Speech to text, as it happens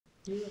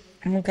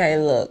Okay,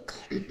 look.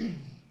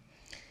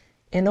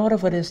 In order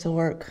for this to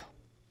work,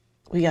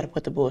 we gotta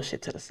put the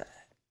bullshit to the side.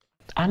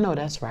 I know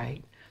that's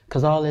right.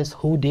 Because all this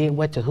who did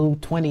what to who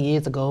 20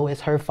 years ago,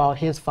 it's her fault,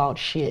 his fault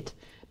shit.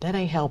 That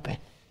ain't helping.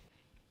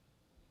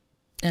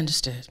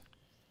 Understood.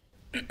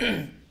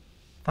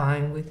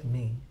 Fine with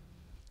me.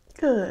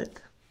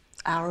 Good.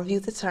 I'll review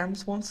the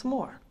terms once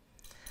more.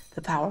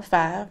 The Power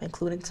Five,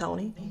 including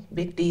Tony,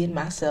 Big D, and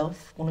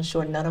myself, will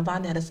ensure none of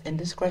Vinetta's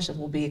indiscretions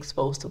will be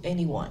exposed to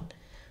anyone,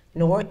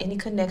 nor any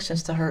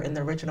connections to her in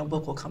the original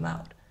book will come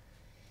out.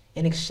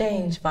 In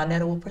exchange,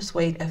 Vinetta will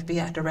persuade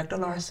FBI Director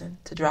Larson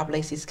to drop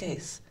Lacey's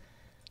case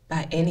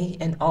by any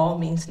and all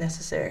means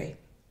necessary.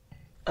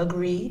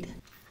 Agreed?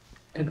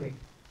 Agreed.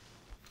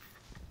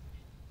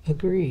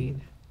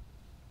 Agreed.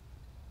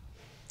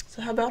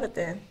 So how about it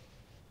then?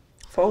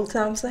 For old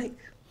time's sake?